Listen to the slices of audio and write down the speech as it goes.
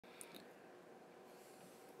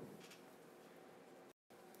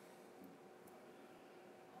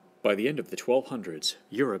By the end of the 1200s,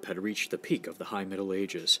 Europe had reached the peak of the High Middle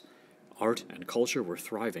Ages. Art and culture were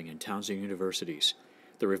thriving in towns and universities.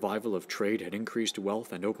 The revival of trade had increased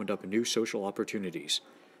wealth and opened up new social opportunities,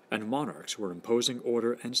 and monarchs were imposing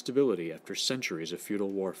order and stability after centuries of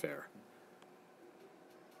feudal warfare.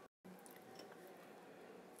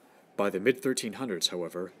 By the mid-1300s,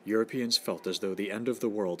 however, Europeans felt as though the end of the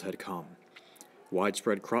world had come.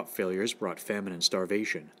 Widespread crop failures brought famine and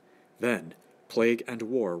starvation. Then, plague and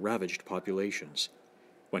war ravaged populations.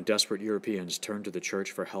 When desperate Europeans turned to the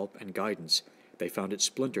Church for help and guidance, they found it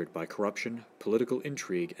splintered by corruption, political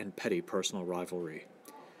intrigue, and petty personal rivalry.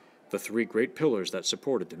 The three great pillars that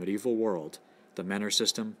supported the medieval world, the manor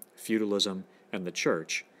system, feudalism, and the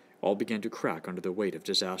Church, all began to crack under the weight of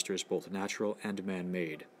disasters both natural and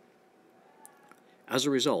man-made. As a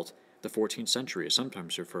result, the 14th century is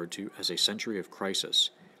sometimes referred to as a century of crisis.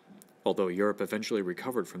 Although Europe eventually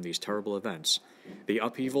recovered from these terrible events, the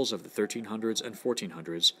upheavals of the 1300s and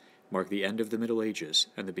 1400s mark the end of the Middle Ages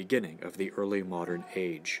and the beginning of the early modern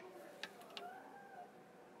age.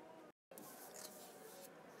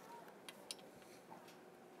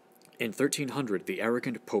 In 1300, the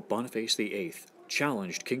arrogant Pope Boniface VIII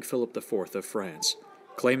challenged King Philip IV of France,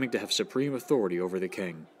 claiming to have supreme authority over the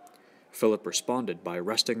king. Philip responded by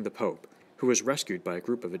arresting the Pope, who was rescued by a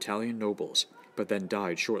group of Italian nobles, but then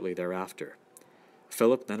died shortly thereafter.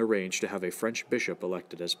 Philip then arranged to have a French bishop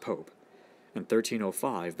elected as Pope. In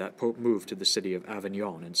 1305, that Pope moved to the city of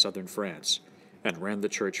Avignon in southern France, and ran the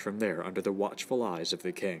church from there under the watchful eyes of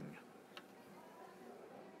the king.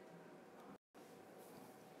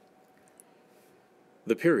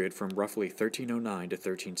 The period from roughly 1309 to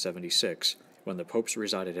 1376, when the popes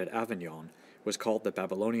resided at Avignon, was called the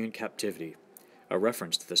Babylonian Captivity, a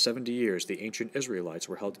reference to the 70 years the ancient Israelites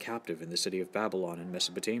were held captive in the city of Babylon in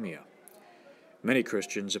Mesopotamia. Many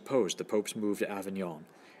Christians opposed the pope's move to Avignon,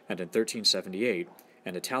 and in 1378,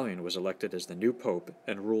 an Italian was elected as the new pope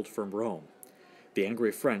and ruled from Rome. The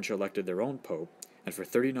angry French elected their own pope, and for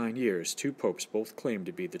 39 years 2 popes both claimed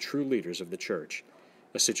to be the true leaders of the Church,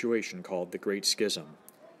 a situation called the Great Schism.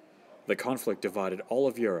 The conflict divided all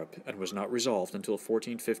of Europe and was not resolved until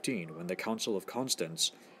 1415, when the Council of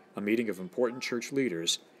Constance, a meeting of important church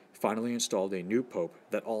leaders, finally installed a new pope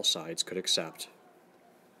that all sides could accept.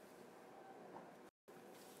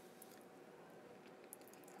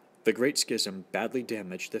 The Great Schism badly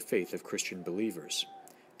damaged the faith of Christian believers.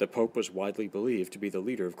 The pope was widely believed to be the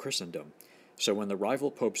leader of Christendom, so when the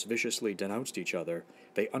rival popes viciously denounced each other,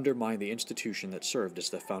 they undermined the institution that served as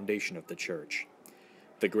the foundation of the Church.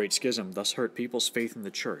 The Great Schism thus hurt people's faith in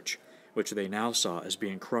the Church, which they now saw as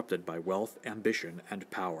being corrupted by wealth, ambition, and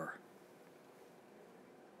power.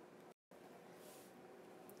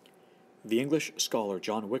 The English scholar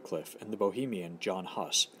John Wycliffe and the Bohemian John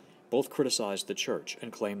Huss both criticized the Church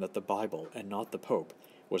and claimed that the Bible, and not the Pope,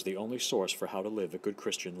 was the only source for how to live a good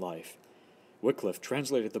Christian life. Wycliffe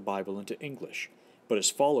translated the Bible into English, but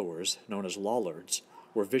his followers, known as Lollards,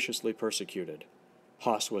 were viciously persecuted.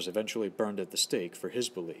 Huss was eventually burned at the stake for his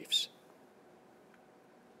beliefs.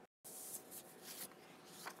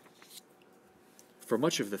 For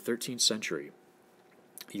much of the 13th century,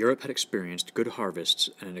 Europe had experienced good harvests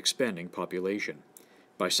and an expanding population.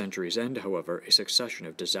 By century's end, however, a succession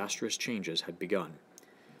of disastrous changes had begun.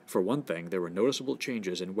 For one thing, there were noticeable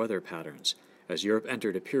changes in weather patterns, as Europe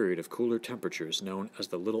entered a period of cooler temperatures known as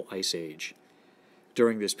the Little Ice Age.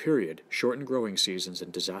 During this period, shortened growing seasons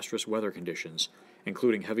and disastrous weather conditions,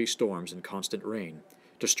 including heavy storms and constant rain,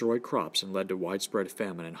 destroyed crops and led to widespread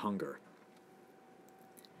famine and hunger.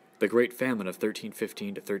 The Great Famine of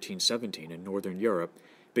 1315 to 1317 in northern Europe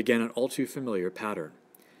began an all-too-familiar pattern.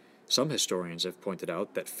 Some historians have pointed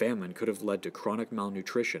out that famine could have led to chronic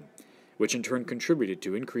malnutrition, which in turn contributed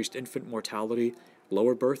to increased infant mortality,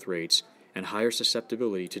 lower birth rates, and higher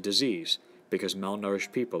susceptibility to disease, because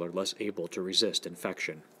malnourished people are less able to resist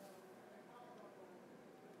infection.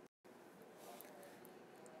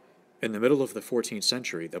 In the middle of the 14th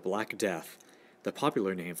century, the Black Death, the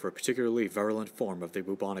popular name for a particularly virulent form of the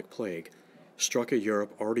bubonic plague, struck a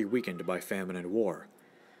Europe already weakened by famine and war.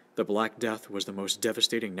 The Black Death was the most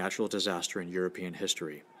devastating natural disaster in European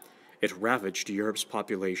history. It ravaged Europe's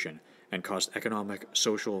population and caused economic,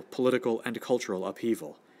 social, political, and cultural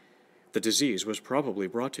upheaval. The disease was probably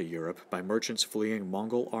brought to Europe by merchants fleeing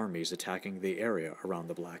Mongol armies attacking the area around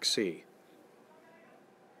the Black Sea.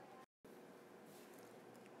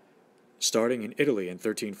 Starting in Italy in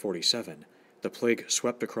 1347, the plague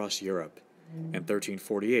swept across Europe. In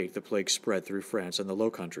 1348, the plague spread through France and the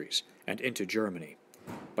Low Countries, and into Germany.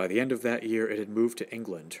 By the end of that year, it had moved to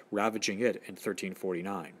England, ravaging it in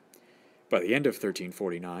 1349. By the end of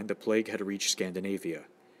 1349, the plague had reached Scandinavia.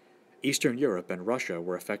 Eastern Europe and Russia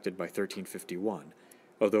were affected by 1351,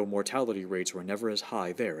 although mortality rates were never as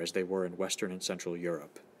high there as they were in Western and Central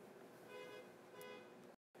Europe.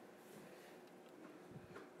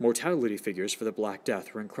 Mortality figures for the Black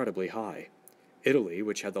Death were incredibly high. Italy,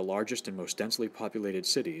 which had the largest and most densely populated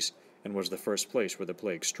cities, and was the first place where the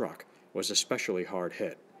plague struck, was especially hard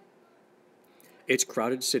hit. Its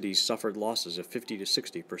crowded cities suffered losses of 50 to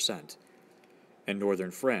 60%. In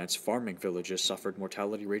northern France, farming villages suffered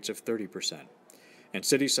mortality rates of 30%, and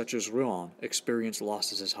cities such as Rouen experienced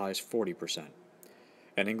losses as high as 40%.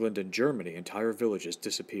 In England and Germany, entire villages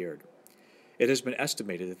disappeared. It has been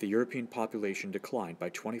estimated that the European population declined by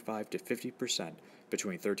 25 to 50%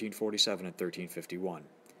 between 1347 and 1351.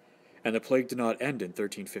 And the plague did not end in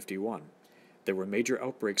 1351. There were major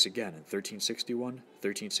outbreaks again in 1361,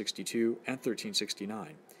 1362, and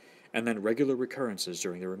 1369, and then regular recurrences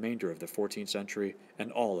during the remainder of the 14th century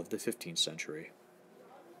and all of the 15th century.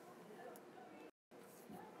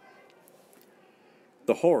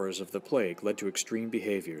 The horrors of the plague led to extreme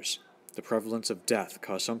behaviors. The prevalence of death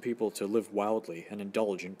caused some people to live wildly and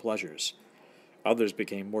indulge in pleasures. Others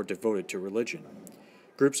became more devoted to religion.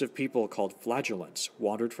 Groups of people called flagellants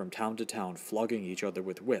wandered from town to town, flogging each other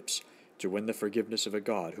with whips to win the forgiveness of a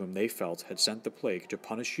god whom they felt had sent the plague to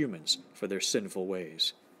punish humans for their sinful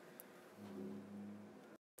ways.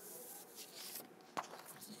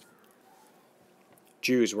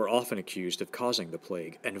 Jews were often accused of causing the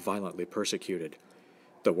plague and violently persecuted.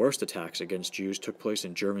 The worst attacks against Jews took place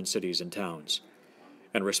in German cities and towns.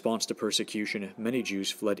 In response to persecution, many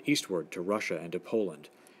Jews fled eastward to Russia and to Poland,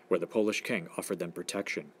 where the Polish king offered them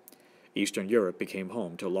protection. Eastern Europe became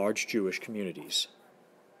home to large Jewish communities.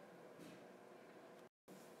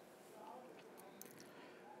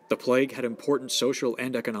 The plague had important social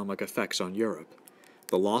and economic effects on Europe.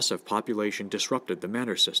 The loss of population disrupted the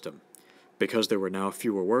manor system. Because there were now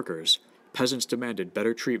fewer workers, peasants demanded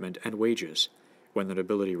better treatment and wages. When the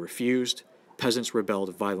nobility refused, peasants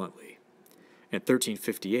rebelled violently. In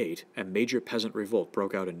 1358, a major peasant revolt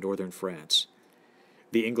broke out in northern France.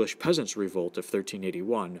 The English Peasants' Revolt of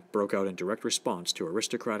 1381 broke out in direct response to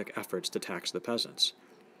aristocratic efforts to tax the peasants.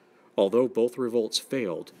 Although both revolts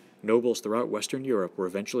failed, nobles throughout Western Europe were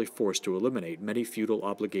eventually forced to eliminate many feudal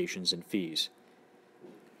obligations and fees.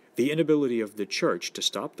 The inability of the Church to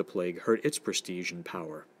stop the plague hurt its prestige and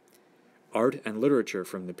power. Art and literature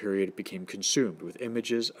from the period became consumed with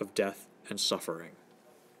images of death and suffering.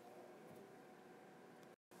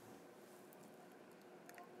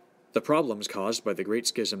 The problems caused by the Great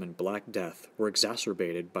Schism and Black Death were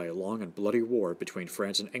exacerbated by a long and bloody war between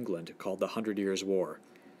France and England called the 100 Years' War.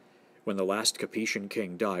 When the last Capetian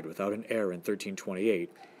king died without an heir in 1328,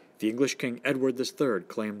 the English King Edward III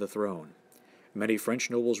claimed the throne. Many French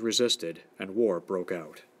nobles resisted, and war broke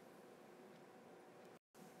out.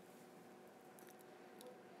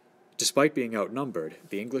 Despite being outnumbered,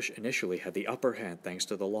 the English initially had the upper hand thanks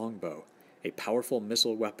to the longbow, a powerful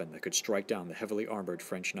missile weapon that could strike down the heavily armored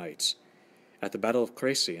French knights. At the Battle of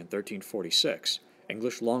Crécy in 1346,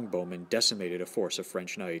 English longbowmen decimated a force of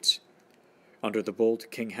French knights. Under the bold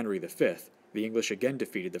King Henry V, the English again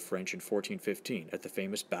defeated the French in 1415 at the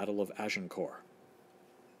famous Battle of Agincourt.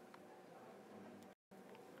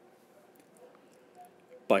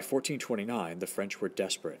 By 1429, the French were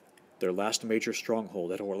desperate. Their last major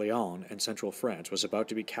stronghold at Orléans in central France was about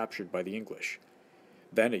to be captured by the English.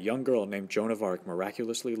 Then a young girl named Joan of Arc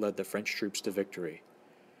miraculously led the French troops to victory.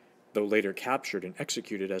 Though later captured and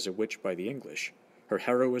executed as a witch by the English, her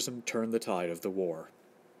heroism turned the tide of the war.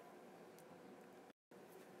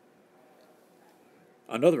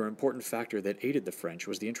 Another important factor that aided the French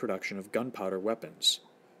was the introduction of gunpowder weapons.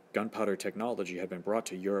 Gunpowder technology had been brought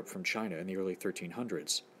to Europe from China in the early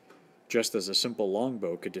 1300s. Just as a simple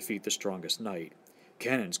longbow could defeat the strongest knight,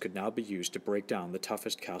 cannons could now be used to break down the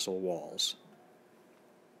toughest castle walls.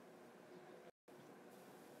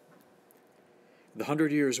 The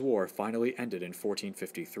 100 Years' War finally ended in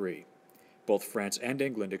 1453. Both France and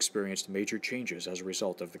England experienced major changes as a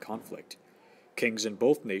result of the conflict. Kings in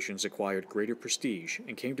both nations acquired greater prestige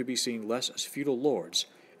and came to be seen less as feudal lords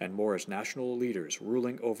and more as national leaders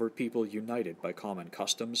ruling over people united by common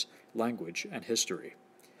customs, language, and history.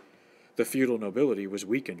 The feudal nobility was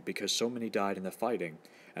weakened because so many died in the fighting,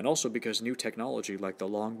 and also because new technology like the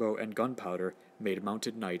longbow and gunpowder made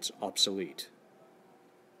mounted knights obsolete.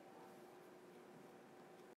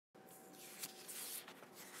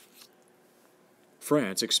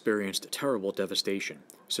 France experienced terrible devastation,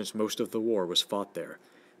 since most of the war was fought there,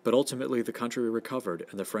 but ultimately the country recovered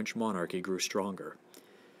and the French monarchy grew stronger.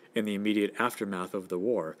 In the immediate aftermath of the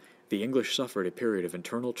war, the English suffered a period of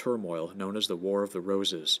internal turmoil known as the War of the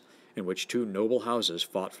Roses, in which two noble houses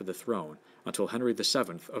fought for the throne until Henry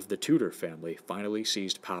VII of the Tudor family finally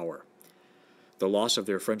seized power. The loss of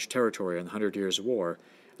their French territory in the Hundred Years' War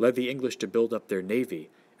led the English to build up their navy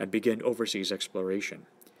and begin overseas exploration.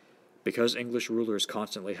 Because English rulers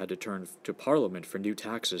constantly had to turn to Parliament for new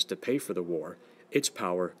taxes to pay for the war, its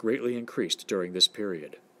power greatly increased during this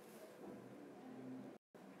period.